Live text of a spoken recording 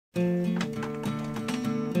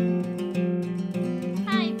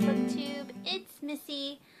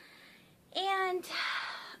And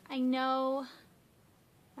I know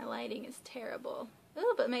my lighting is terrible.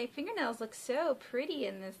 Oh, but my fingernails look so pretty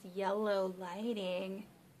in this yellow lighting.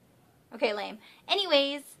 Okay, lame.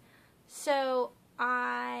 Anyways, so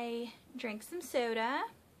I drank some soda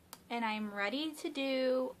and I'm ready to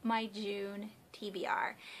do my June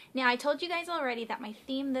TBR. Now, I told you guys already that my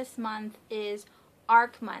theme this month is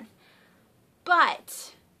ARC month,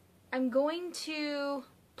 but I'm going to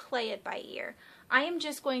play it by ear. I am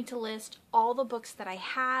just going to list all the books that I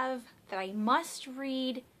have that I must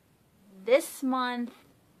read this month,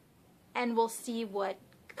 and we'll see what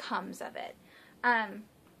comes of it.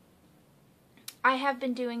 I have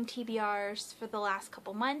been doing TBRs for the last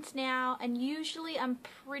couple months now, and usually I'm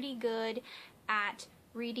pretty good at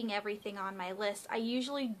reading everything on my list. I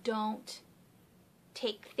usually don't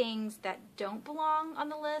take things that don't belong on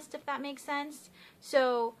the list, if that makes sense.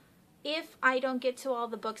 So if I don't get to all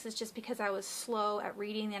the books, it's just because I was slow at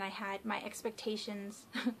reading and I had my expectations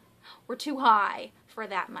were too high for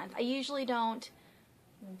that month. I usually don't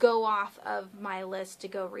go off of my list to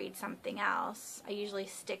go read something else. I usually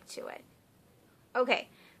stick to it. Okay,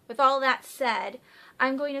 with all that said,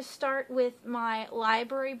 I'm going to start with my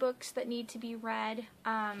library books that need to be read.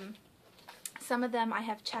 Some of them I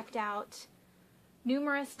have checked out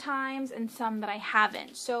numerous times and some that I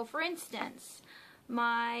haven't. So for instance,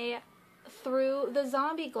 my Through the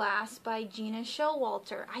Zombie Glass by Gina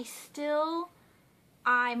Showalter.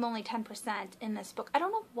 I'm only 10% in this book. I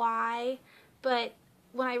don't know why, but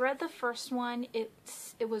when I read the first one, it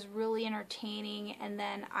was really entertaining, and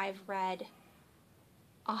then I've read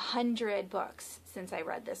 100 books since I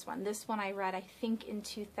read this one. This one I read, I think, in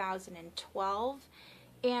 2012,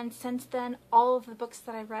 and since then, all of the books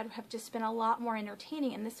that I read have just been a lot more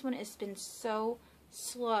entertaining, and this one has been so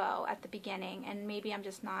slow at the beginning, and maybe I'm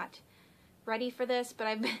just not ready for this, but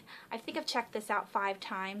I think I've checked this out 5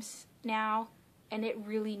 times now, and it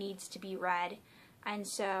really needs to be read, and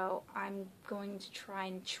so I'm going to try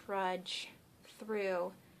and trudge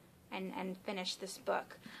through and finish this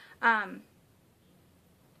book.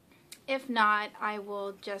 If not, I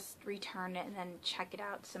will just return it and then check it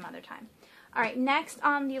out some other time. Alright, next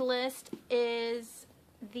on the list is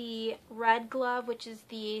the Red Glove, which is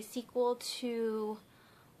the sequel to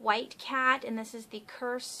White Cat, and this is the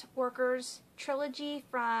Curse Workers trilogy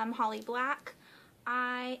from Holly Black.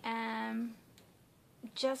 I am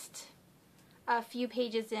just a few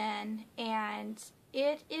pages in, and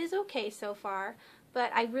it is okay so far,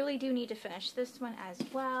 but I really do need to finish this one as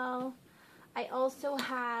well. I also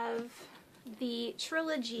have the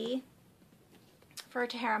trilogy for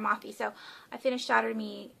Tahara Mafi. So I finished Shattered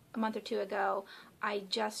Me a month or 2 ago. I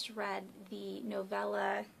just read the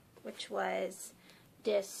novella, which was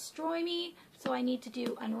Destroy Me. So I need to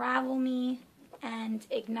do Unravel Me and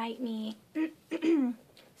Ignite Me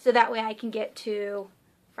so that way I can get to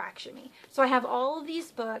Fracture Me. So I have all of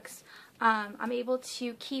these books. I'm able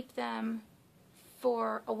to keep them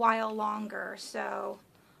for a while longer, so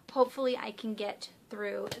hopefully I can get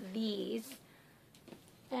through these.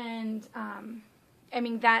 And I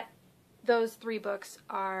mean, those 3 books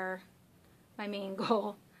are my main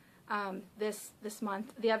goal this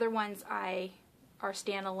month. The other ones are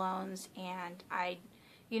standalones, and I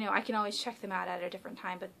can always check them out at a different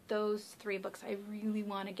time, but those 3 books I really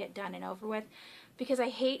want to get done and over with, because I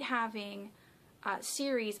hate having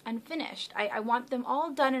series unfinished. I want them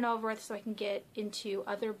all done and over with so I can get into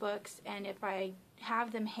other books, and if I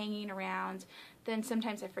have them hanging around, then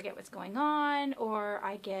sometimes I forget what's going on, or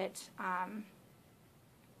I get, I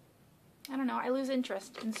don't know, I lose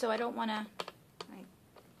interest, and so I don't want to,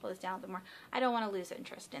 pull this down a bit more, I don't want to lose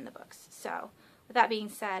interest in the books. So with that being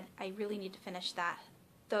said, I really need to finish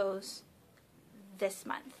those this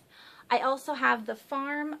month. I also have The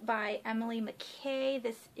Farm by Emily McKay.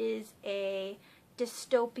 This is a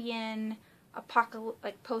dystopian,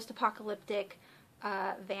 post-apocalyptic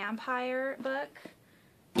vampire book.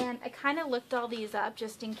 And I kind of looked all these up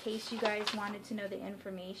just in case you guys wanted to know the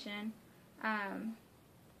information.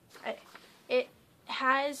 It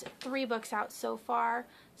has 3 books out so far,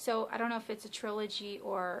 so I don't know if it's a trilogy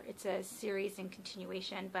or it's a series in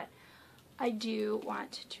continuation, but I do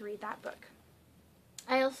want to read that book.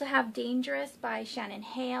 I also have Dangerous by Shannon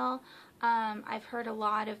Hale. I've heard a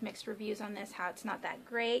lot of mixed reviews on this, how it's not that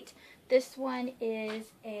great. This one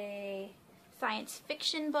is a science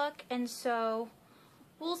fiction book, and so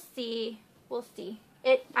we'll see.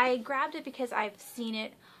 I grabbed it because I've seen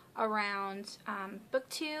it around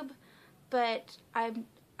BookTube, but I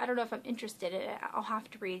don't know if I'm interested in it. I'll have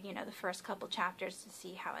to read, the first couple chapters to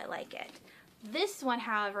see how I like it. This one,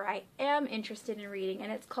 however, I am interested in reading,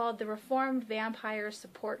 and it's called The Reformed Vampire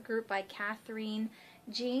Support Group by Catherine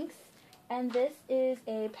Jinks. And this is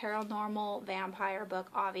a paranormal vampire book,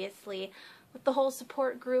 obviously. With the whole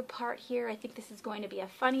support group part here, I think this is going to be a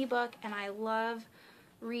funny book, and I love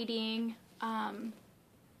reading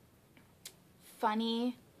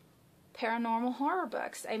funny paranormal horror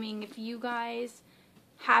books. I mean, if you guys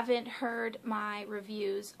haven't heard my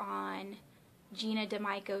reviews on Gina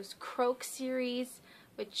DeMico's Croak series,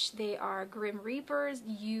 which they are Grim Reapers,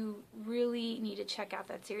 you really need to check out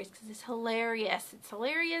that series because it's hilarious. It's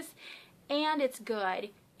hilarious, and it's good,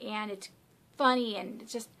 and it's funny, and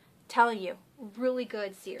it's just telling you, really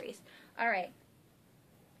good series. Alright,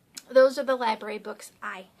 those are the library books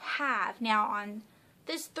I have. Now on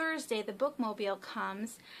this Thursday, the bookmobile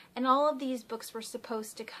comes, and all of these books were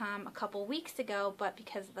supposed to come a couple weeks ago, but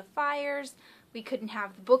because of the fires, we couldn't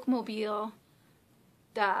have the bookmobile.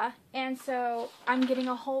 Duh. And so I'm getting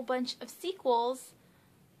a whole bunch of sequels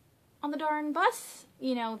on the darn bus,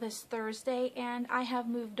 you know, this Thursday, and I have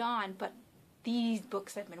moved on, but these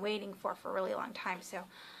books I've been waiting for a really long time, so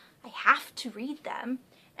I have to read them.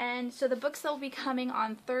 And so the books that will be coming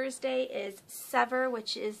on Thursday is Sever,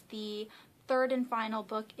 which is the third and final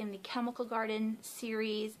book in the Chemical Garden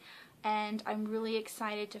series, and I'm really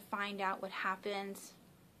excited to find out what happens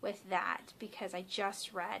with that because I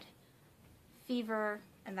just read Fever,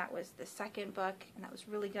 and that was the second book, and that was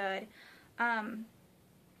really good.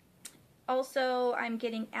 Also, I'm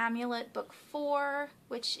getting Amulet Book 4,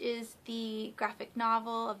 which is the graphic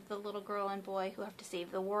novel of the little girl and boy who have to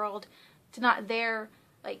save the world. It's not their,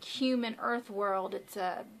 like, human Earth world. It's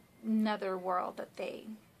another world that they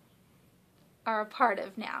are a part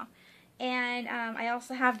of now. And I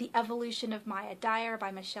also have The Evolution of Maya Dyer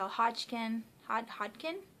by Michelle Hodgkin.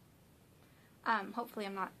 Hopefully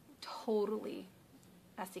I'm not totally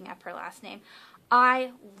messing up her last name.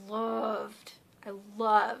 I loved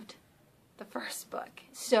the first book,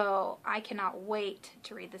 so I cannot wait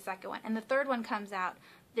to read the second one. And the third one comes out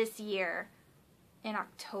this year in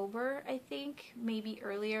October, I think, maybe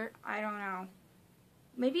earlier, I don't know.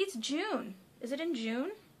 Maybe it's June. Is it in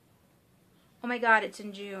June? Oh my god, it's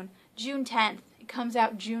in June. June 10th. It comes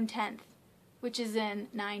out June 10th, which is in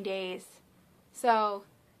 9 days. So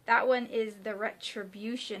that one is The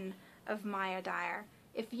Retribution of Maya Dyer.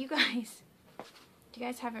 If you guys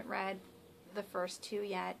haven't read the first two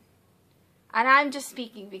yet, and I'm just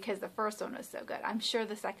speaking because the first one was so good, I'm sure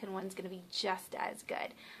the second one's going to be just as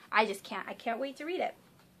good. I can't wait to read it.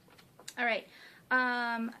 Alright,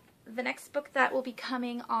 the next book that will be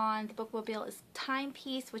coming on the bookmobile is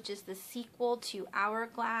Timepiece, which is the sequel to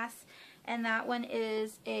Hourglass, and that one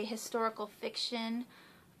is a historical fiction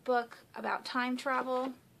book about time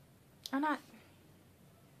travel. Not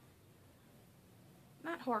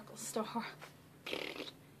horror.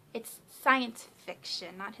 It's science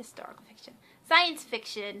fiction, not historical fiction. Science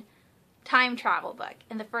fiction time travel book,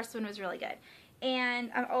 and the first one was really good.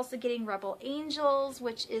 And I'm also getting Rebel Angels,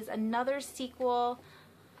 which is another sequel.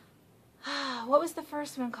 What was the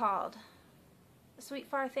first one called? The Sweet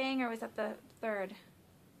Far Thing, or was that the third?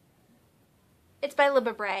 It's by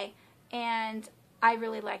Libba Bray, and I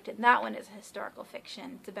really liked it. And that one is a historical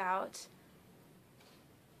fiction. It's about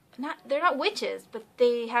they're not witches, but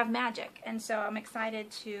they have magic, and so I'm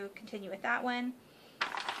excited to continue with that one.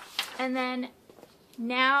 And then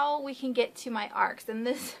now we can get to my ARCs, and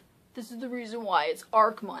this is the reason why it's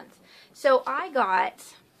ARC month. So I got,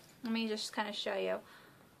 let me just kind of show you,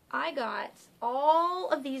 I got all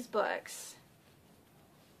of these books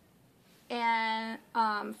and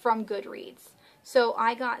from Goodreads. So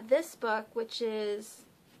I got this book, which is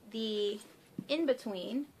the In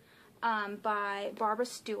Between, by Barbara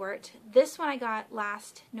Stewart. This one I got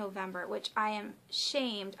last November, which I am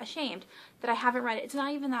ashamed that I haven't read it. It's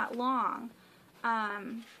not even that long.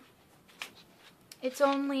 It's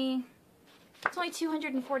only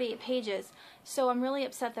 248 pages, so I'm really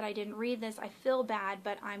upset that I didn't read this. I feel bad,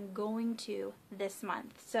 but I'm going to this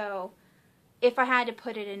month. So if I had to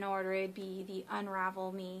put it in order, it'd be the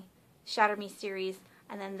Unravel Me, Shatter Me series,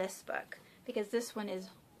 and then this book, because this one is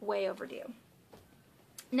way overdue.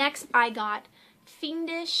 Next, I got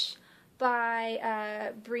Fiendish by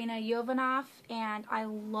Brina Jovanoff, and I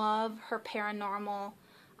love her paranormal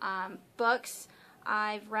books.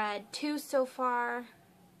 I've read 2 so far,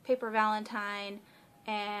 Paper Valentine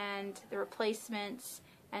and The Replacements,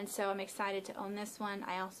 and so I'm excited to own this one.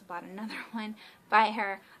 I also bought another one by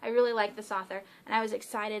her. I really like this author, and I was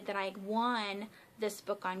excited that I won this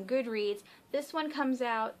book on Goodreads. This one comes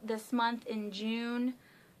out this month in June.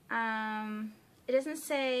 It doesn't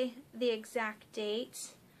say the exact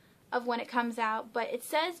date of when it comes out, but it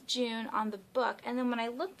says June on the book. And then when I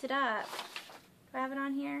looked it up, do I have it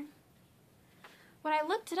on here? When I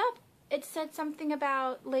looked it up, it said something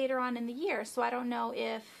about later on in the year, so I don't know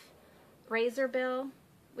if Razorbill,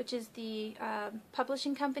 which is the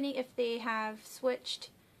publishing company, if they have switched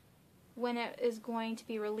when it is going to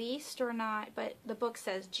be released or not, but the book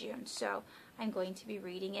says June, so I'm going to be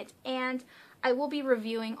reading it. And I will be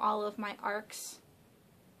reviewing all of my arcs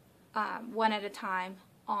one at a time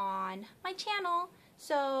on my channel,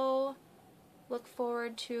 so look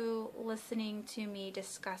forward to listening to me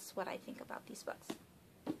discuss what I think about these books.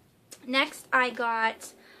 Next, I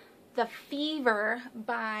got The Fever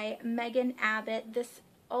by Megan Abbott. This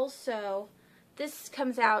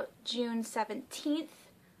comes out June 17th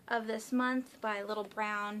of this month by Little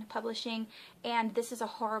Brown Publishing, and this is a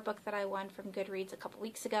horror book that I won from Goodreads a couple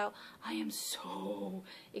weeks ago. I am so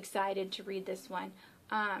excited to read this one.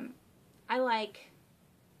 I like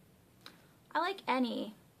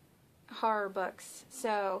any horror books,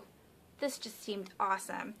 so this just seemed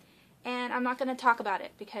awesome. And I'm not going to talk about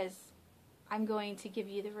it because I'm going to give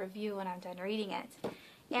you the review when I'm done reading it.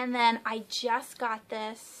 And then I just got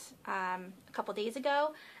this a couple days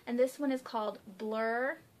ago, and this one is called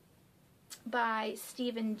Blur by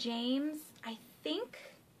Stephen James. I think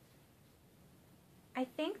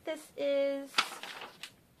this is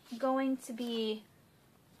going to be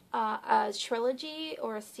a trilogy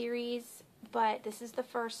or a series, but this is the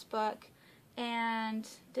first book. And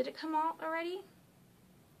did it come out already?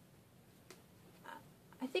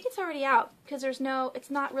 I think it's already out because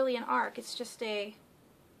it's not really an arc. It's just a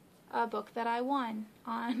book that I won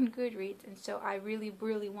on Goodreads, and so I really,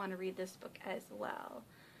 really want to read this book as well.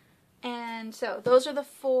 And so those are the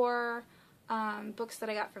 4 books that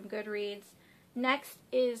I got from Goodreads. Next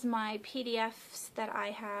is my PDFs that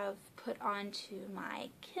I have put onto my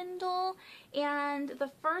Kindle, and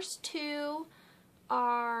the first 2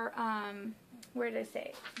 are, where did I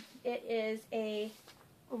say? It is a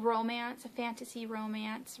romance, a fantasy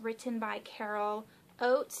romance written by Carol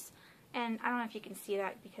Oates, and I don't know if you can see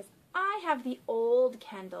that because I have the old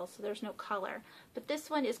Kindle, so there's no color. But this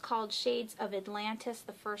one is called Shades of Atlantis,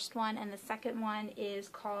 the first one, and the second one is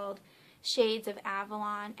called Shades of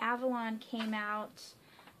Avalon. Avalon came out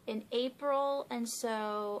in April, and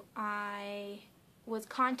so I was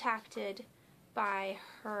contacted by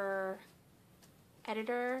her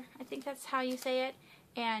editor, I think that's how you say it,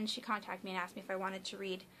 and she contacted me and asked me if I wanted to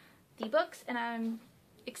read the books, and I'm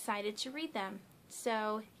excited to read them.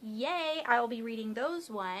 So, yay, I will be reading those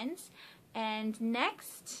ones. And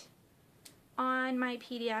next on my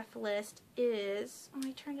PDF list is, oh,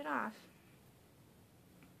 I turned it off.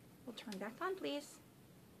 We'll turn back on, please.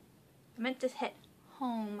 I meant to hit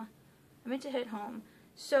home.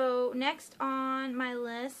 So, next on my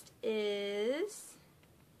list is,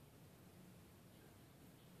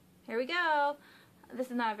 here we go. This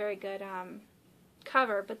is not a very good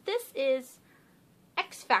cover, but this is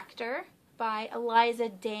X Factor by Eliza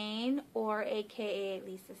Dane, or aka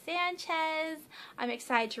Lisa Sanchez. I'm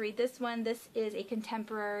excited to read this one. This is a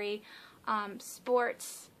contemporary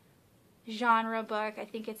sports genre book. I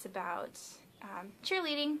think it's about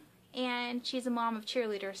cheerleading, and she's a mom of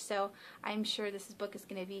cheerleaders, so I'm sure this book is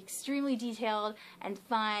going to be extremely detailed and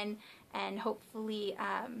fun and hopefully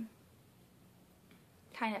kind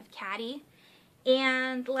of catty.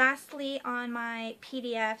 And lastly on my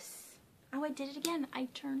PDFs, oh, I did it again. I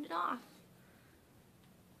turned it off.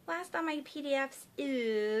 Last on my PDFs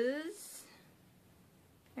is,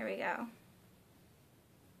 there we go,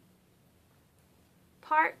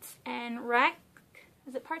 Parts and Rec.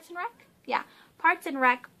 Is it Parts and Rec? Yeah, Parts and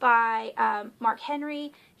Rec by Mark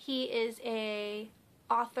Henry. He is a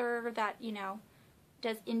author that, you know,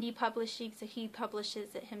 does indie publishing, so he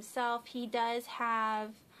publishes it himself. He does have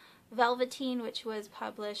Velveteen, which was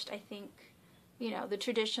published, I think, you know, the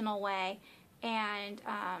traditional way, and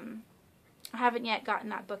I haven't yet gotten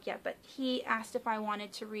that book yet, but he asked if I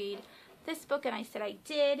wanted to read this book, and I said I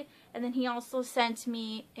did. And then he also sent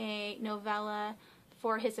me a novella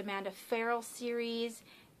for his Amanda Farrell series,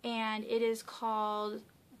 and it is called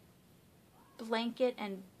Blanket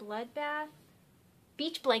and Bloodbath?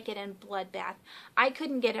 Beach Blanket and Bloodbath. I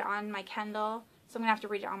couldn't get it on my Kindle, so I'm going to have to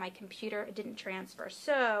read it on my computer. It didn't transfer.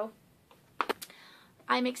 So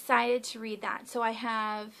I'm excited to read that. So I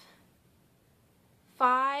have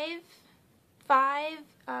five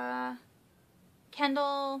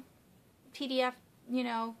Kindle PDF, you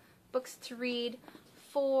know, books to read,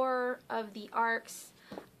 4 of the arcs.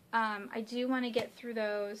 I do want to get through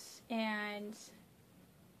those, and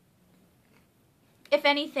if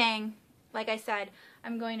anything, like I said,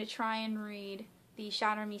 I'm going to try and read the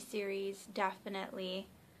Shatter Me series, definitely,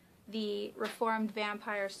 the Reformed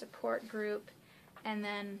Vampire Support Group, and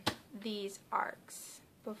then these arcs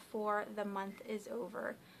before the month is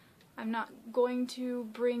over. I'm not going to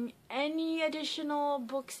bring any additional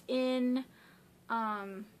books in,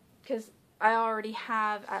 because I already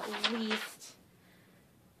have at least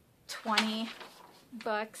 20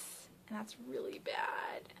 books, and that's really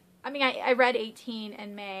bad. I mean, I read 18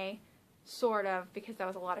 in May, sort of, because that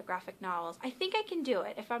was a lot of graphic novels. I think I can do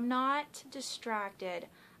it. If I'm not distracted,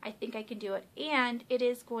 I think I can do it. And it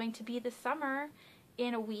is going to be the summer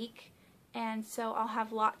in a week, and so I'll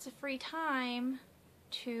have lots of free time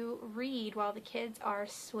to read while the kids are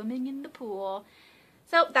swimming in the pool.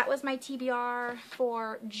 So that was my TBR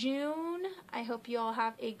for June. I hope you all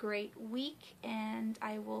have a great week, and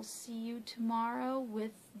I will see you tomorrow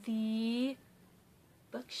with the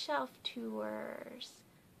bookshelf tours.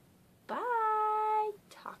 Bye!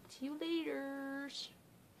 Talk to you later.